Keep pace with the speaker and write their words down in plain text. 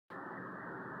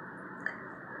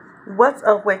What's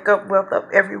up, wake up, wealth up,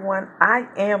 everyone. I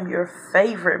am your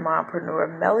favorite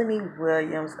mompreneur, Melanie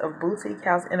Williams of Boutique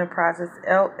House Enterprises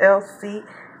LLC,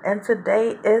 and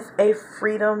today is a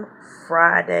Freedom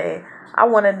Friday. I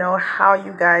want to know how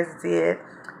you guys did.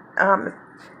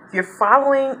 If you're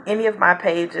following any of my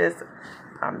pages,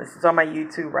 this is on my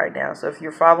YouTube right now, so if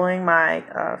you're following my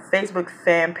Facebook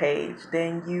fan page,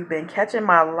 then you've been catching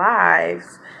my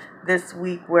lives this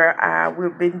week where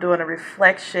we've been doing a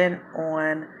reflection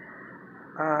on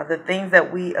the things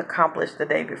that we accomplished the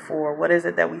day before. What is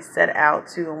it that we set out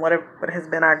to, and what has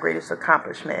been our greatest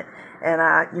accomplishment? And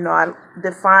I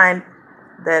defined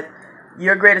that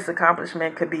your greatest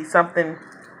accomplishment could be something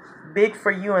big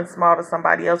for you and small to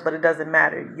somebody else, but it doesn't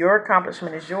matter. Your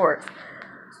accomplishment is yours.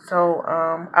 So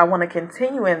I want to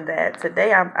continue in that.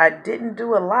 Today I didn't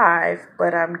do a live,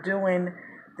 but I'm doing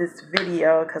this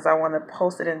video because I want to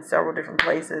post it in several different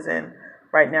places. And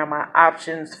right now my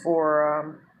options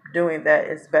for doing that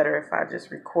is better if I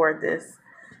just record this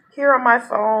here on my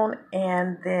phone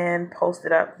and then post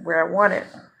it up where I want it.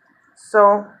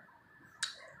 So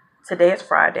today is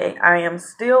Friday. I am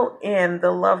still in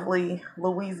the lovely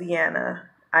Louisiana.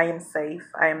 I am safe.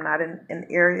 I am not in an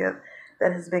area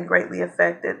that has been greatly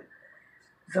affected,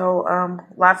 though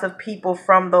lots of people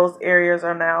from those areas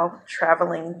are now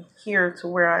traveling here to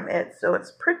where I'm at. So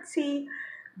it's pretty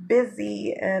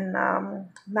busy and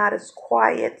not as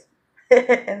quiet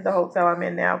in the hotel I'm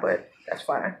in now, but that's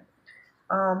fine.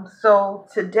 So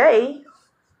today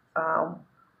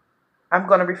I'm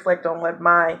going to reflect on what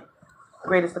my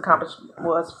greatest accomplishment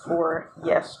was for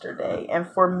yesterday. And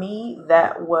for me,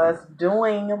 that was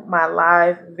doing my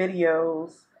live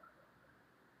videos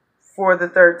for the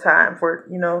third time, for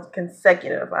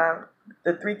consecutive,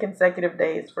 the 3 consecutive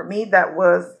days. For me, that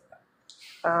was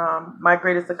my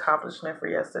greatest accomplishment for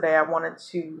yesterday. I wanted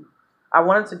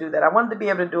to do that. I wanted to be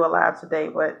able to do a live today,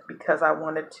 but because I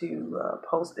wanted to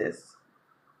post this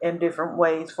in different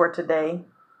ways for today,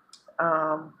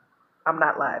 I'm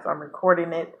not live. I'm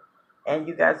recording it, and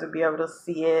you guys will be able to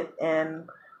see it and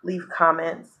leave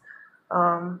comments.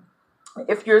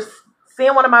 If you're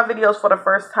seeing one of my videos for the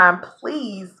first time,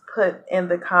 please put in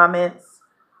the comments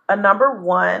a number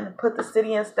 1. Put the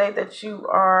city and state that you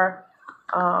are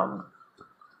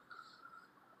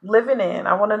living in.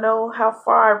 I want to know how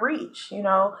far I reach. You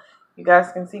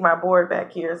guys can see my board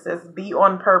back here. It says "Be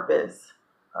on Purpose."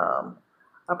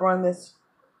 I brought this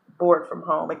board from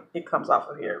home. It comes off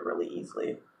of here really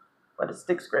easily, but it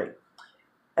sticks great.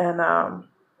 And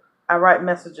I write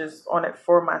messages on it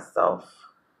for myself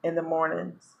in the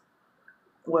mornings.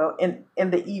 Well, in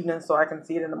the evening, so I can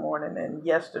see it in the morning. And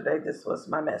yesterday, this was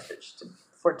my message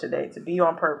for today, to be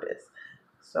on purpose.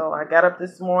 So I got up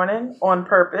this morning on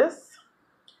purpose.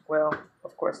 Well,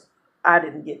 of course, I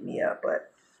didn't get me up,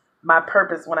 but my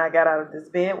purpose when I got out of this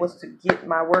bed was to get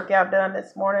my workout done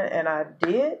this morning, and I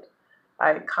did.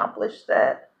 I accomplished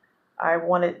that. I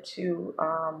wanted to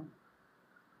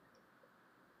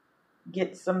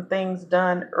get some things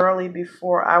done early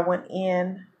before I went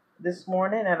in this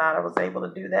morning, and I was able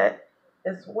to do that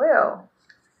as well.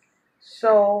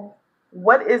 So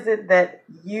what is it that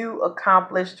you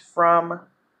accomplished from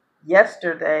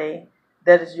yesterday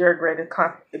that is your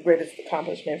the greatest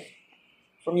accomplishment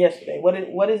from yesterday?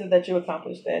 What is it that you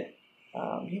accomplished that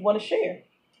you want to share?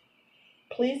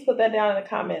 Please put that down in the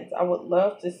comments. I would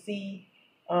love to see,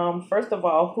 first of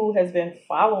all, who has been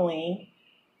following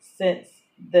since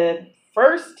the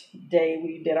first day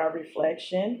we did our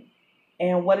reflection,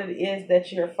 and what it is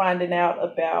that you're finding out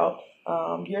about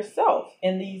yourself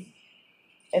in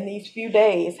these few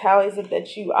days. How is it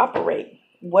that you operate?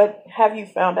 What have you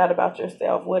found out about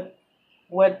yourself? What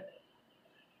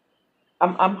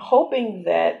I'm hoping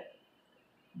that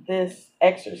this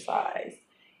exercise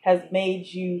has made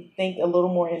you think a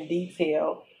little more in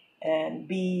detail and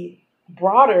be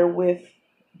broader with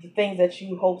the things that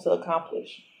you hope to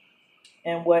accomplish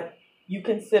and what you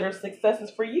consider successes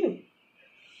for you.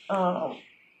 I've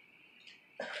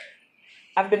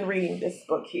been reading this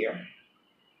book here,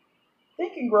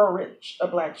 Think and Grow Rich, A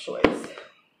Black Choice.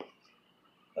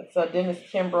 It's Dennis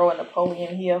Kimbrough and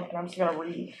Napoleon Hill, and I'm just going to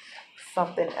read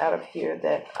something out of here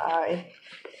that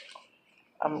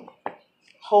I'm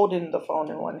holding the phone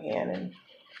in one hand and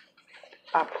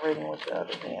operating with the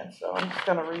other hand. So I'm just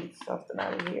going to read something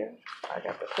out of here. I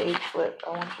got the page flipped.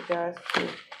 I want you guys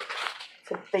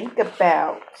to think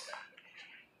about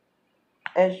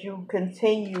as you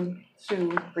continue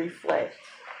to reflect.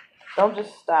 Don't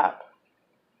just stop.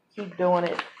 Keep doing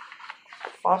it.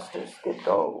 Fosters good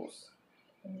goals.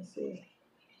 Let me see.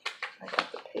 I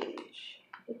got the page.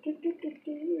 This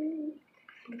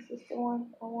is the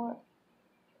one I want.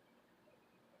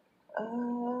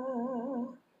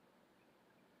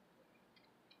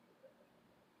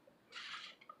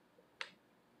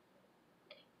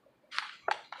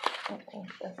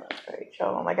 That's not page.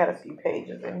 Hold on, I got a few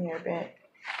pages in here, Ben.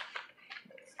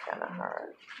 It's kind of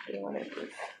hard doing it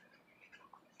with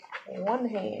one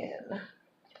hand. Let's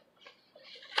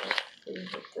see,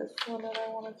 is it this one that I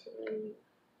wanted to read?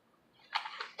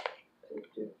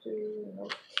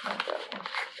 Nope, not that one.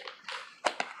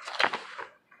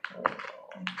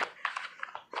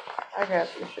 I got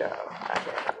this, y'all.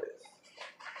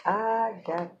 I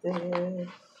got this.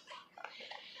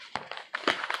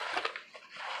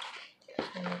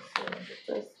 Let me see, is it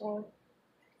this one?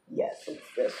 Yes, it's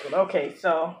this one. Okay,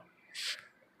 so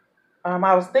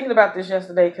I was thinking about this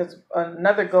yesterday because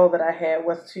another goal that I had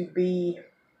was to be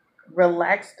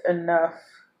relaxed enough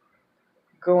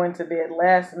going to bed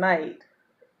last night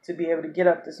to be able to get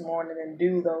up this morning and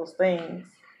do those things.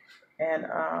 And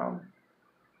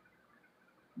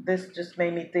this just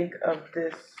made me think of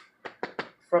this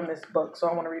from this book, so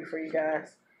I want to read it for you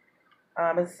guys.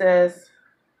 It says,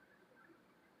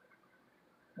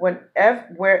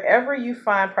 wherever you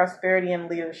find prosperity and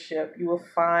leadership, you will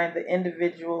find the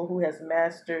individual who has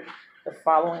mastered the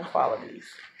following qualities.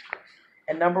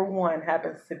 And number one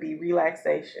happens to be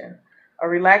relaxation. A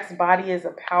relaxed body is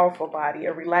a powerful body.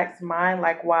 A relaxed mind,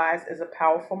 likewise, is a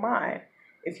powerful mind.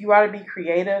 If you are to be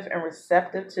creative and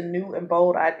receptive to new and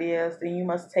bold ideas, then you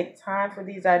must take time for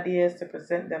these ideas to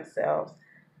present themselves.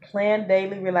 Plan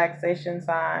daily relaxation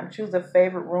time. Choose a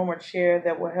favorite room or chair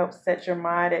that will help set your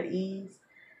mind at ease.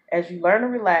 As you learn to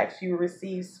relax, you will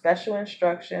receive special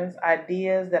instructions,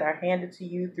 ideas that are handed to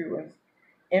you through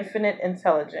infinite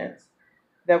intelligence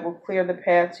that will clear the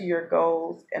path to your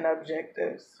goals and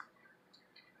objectives.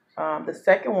 The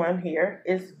second one here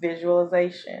is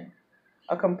visualization.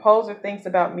 A composer thinks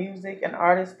about music, an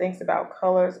artist thinks about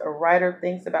colors, a writer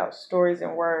thinks about stories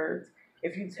and words.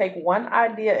 If you take one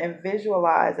idea and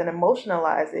visualize and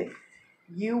emotionalize it,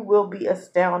 you will be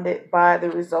astounded by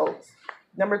the results.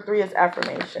 Number 3 is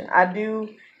affirmation. I do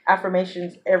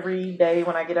affirmations every day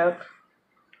when I get up.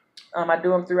 I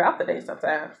do them throughout the day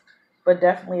sometimes, but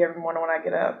definitely every morning when I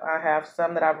get up, I have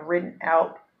some that I've written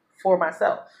out for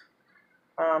myself.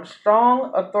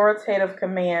 Strong, authoritative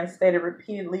commands stated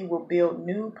repeatedly will build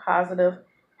new positive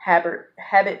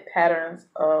habit patterns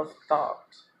of thought.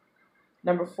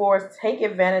 Number 4 is take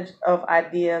advantage of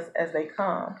ideas as they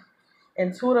come.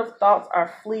 Intuitive thoughts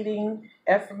are fleeting,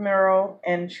 ephemeral,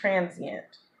 and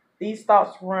transient. These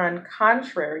thoughts run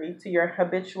contrary to your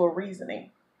habitual reasoning.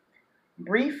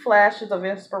 Brief flashes of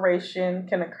inspiration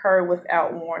can occur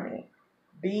without warning.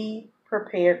 Be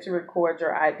prepared to record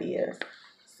your ideas.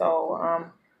 So,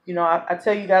 I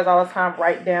tell you guys all the time,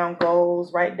 write down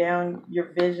goals, write down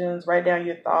your visions, write down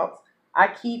your thoughts. I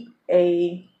keep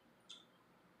a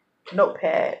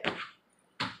notepad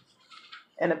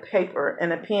and a paper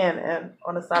and a pen and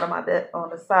on the side of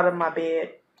my bed,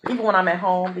 even when I'm at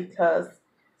home, because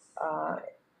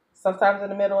sometimes in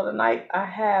the middle of the night I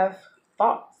have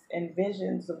thoughts and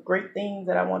visions of great things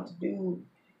that I want to do,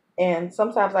 and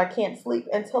sometimes I can't sleep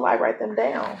until I write them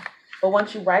down. But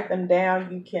once you write them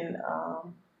down, you can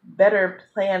better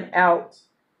plan out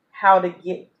how to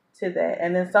get to that.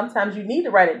 And then sometimes you need to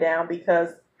write it down because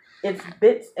it's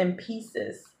bits and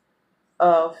pieces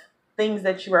of things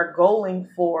that you are going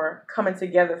for coming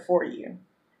together for you.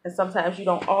 And sometimes you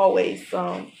don't always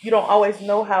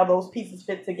know how those pieces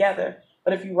fit together.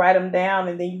 But if you write them down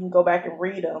and then you can go back and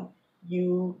read them,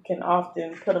 you can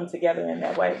often put them together in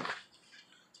that way.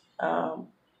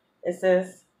 It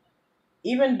says,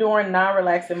 even during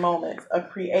non-relaxing moments, a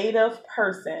creative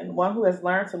person, one who has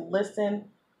learned to listen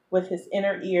with his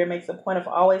inner ear, makes a point of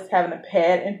always having a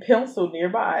pad and pencil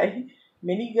nearby.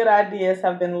 Many good ideas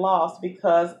have been lost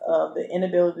because of the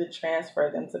inability to transfer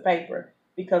them to paper.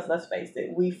 Because let's face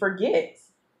it, we forget.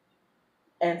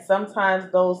 And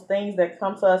sometimes those things that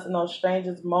come to us in those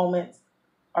strangest moments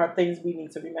are things we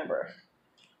need to remember.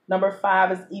 Number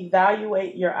 5 is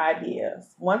evaluate your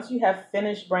ideas. Once you have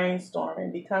finished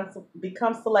brainstorming,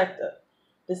 become selective.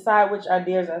 Decide which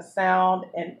ideas are sound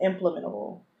and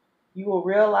implementable. You will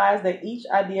realize that each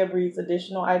idea breeds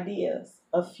additional ideas.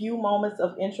 A few moments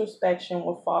of introspection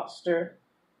will foster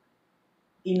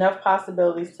enough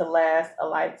possibilities to last a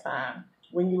lifetime.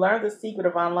 When you learn the secret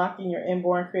of unlocking your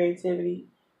inborn creativity,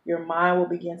 your mind will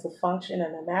begin to function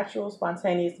in a natural,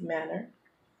 spontaneous manner.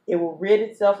 It will rid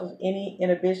itself of any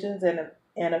inhibitions, and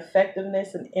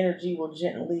effectiveness and energy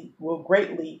will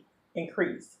greatly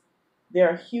increase. There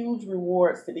are huge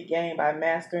rewards to be gained by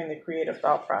mastering the creative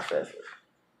thought processes.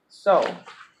 So,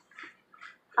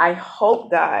 I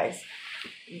hope, guys,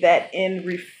 that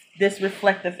in this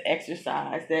reflective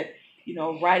exercise, that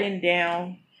writing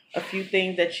down a few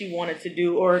things that you wanted to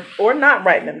do, or not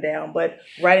writing them down, but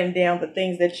writing down the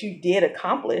things that you did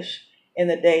accomplish, in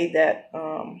the day that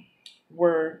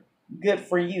were good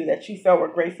for you, that you felt were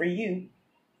great for you,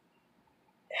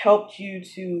 helped you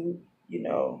to,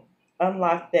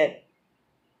 unlock that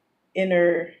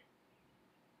inner,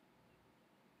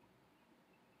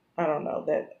 I don't know,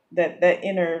 that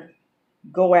inner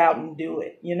go out and do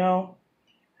it.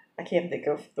 I can't think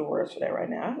of the words for that right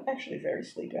now. I'm actually very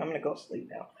sleepy. I'm gonna go sleep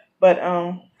now. But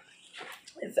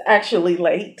it's actually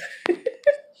late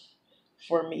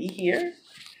for me here.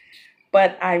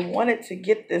 But I wanted to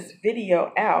get this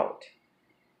video out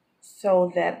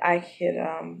so that I could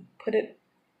put it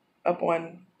up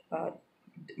on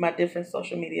my different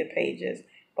social media pages,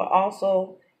 but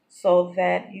also so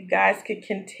that you guys could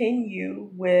continue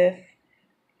with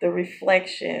the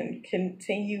reflection,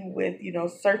 continue with,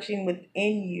 searching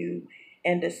within you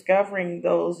and discovering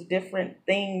those different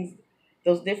things,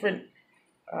 those different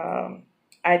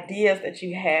ideas that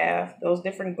you have, those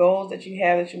different goals that you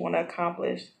have that you want to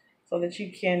accomplish, so that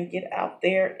you can get out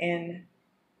there and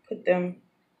put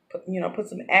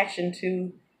some action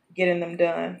to getting them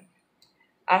done.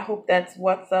 I hope that's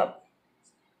what's up,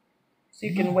 so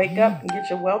you can wake up and get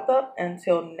your wealth up.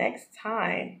 Until next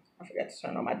time, I forgot to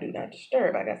turn on my do not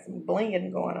disturb. I got some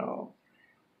blinging going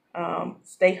on.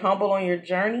 Stay humble on your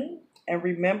journey, and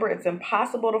remember, it's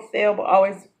impossible to fail, but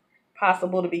always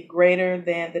possible to be greater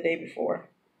than the day before.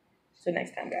 Till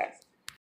next time, guys.